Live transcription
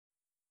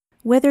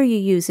Whether you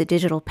use a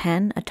digital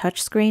pen, a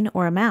touchscreen,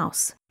 or a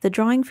mouse, the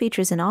drawing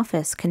features in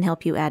Office can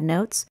help you add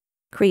notes,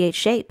 create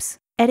shapes,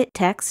 edit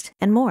text,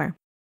 and more.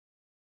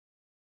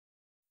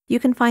 You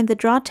can find the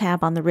Draw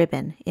tab on the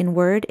ribbon in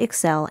Word,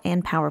 Excel,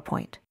 and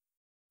PowerPoint.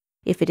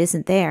 If it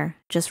isn't there,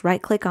 just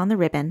right-click on the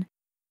ribbon,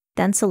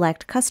 then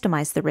select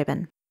Customize the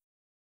ribbon.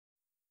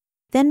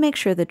 Then make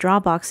sure the Draw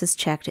box is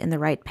checked in the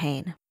right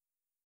pane.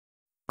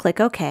 Click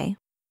OK,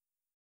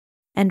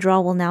 and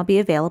Draw will now be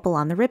available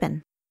on the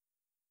ribbon.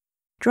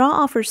 Draw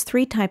offers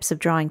 3 types of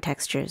drawing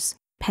textures: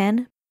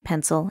 pen,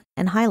 pencil,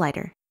 and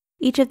highlighter,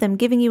 each of them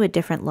giving you a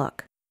different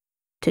look.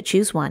 To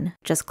choose one,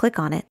 just click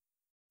on it,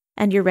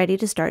 and you're ready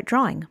to start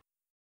drawing.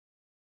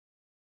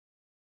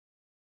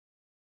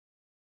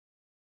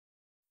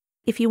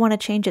 If you want to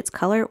change its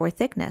color or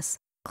thickness,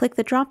 click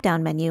the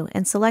drop-down menu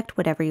and select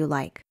whatever you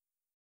like.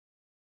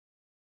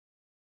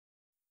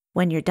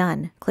 When you're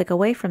done, click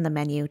away from the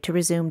menu to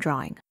resume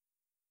drawing.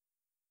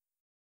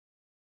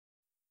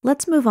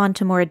 Let's move on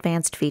to more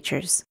advanced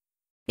features.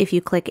 If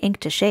you click Ink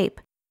to Shape,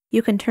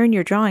 you can turn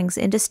your drawings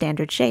into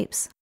standard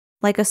shapes,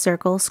 like a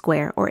circle,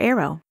 square, or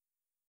arrow.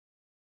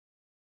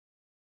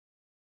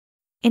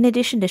 In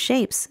addition to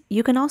shapes,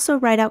 you can also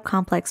write out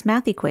complex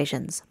math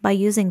equations by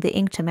using the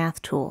Ink to Math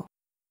tool.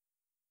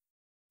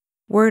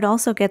 Word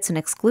also gets an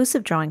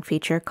exclusive drawing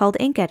feature called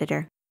Ink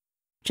Editor.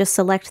 Just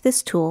select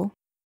this tool,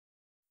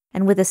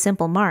 and with a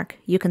simple mark,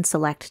 you can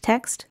select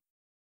text,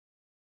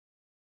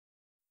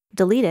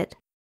 delete it,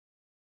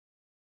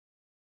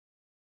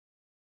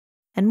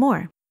 and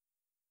more.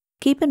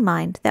 Keep in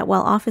mind that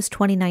while Office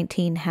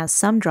 2019 has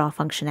some draw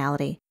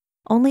functionality,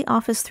 only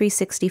Office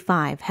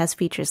 365 has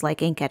features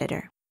like Ink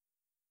Editor.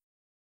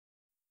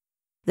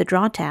 The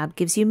Draw tab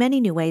gives you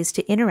many new ways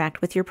to interact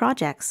with your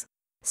projects,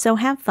 so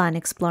have fun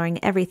exploring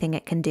everything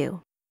it can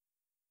do.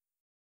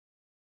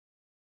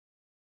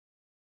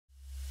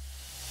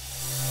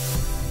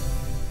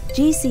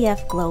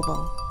 GCF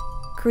Global,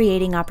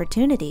 creating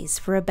opportunities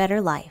for a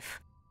better life.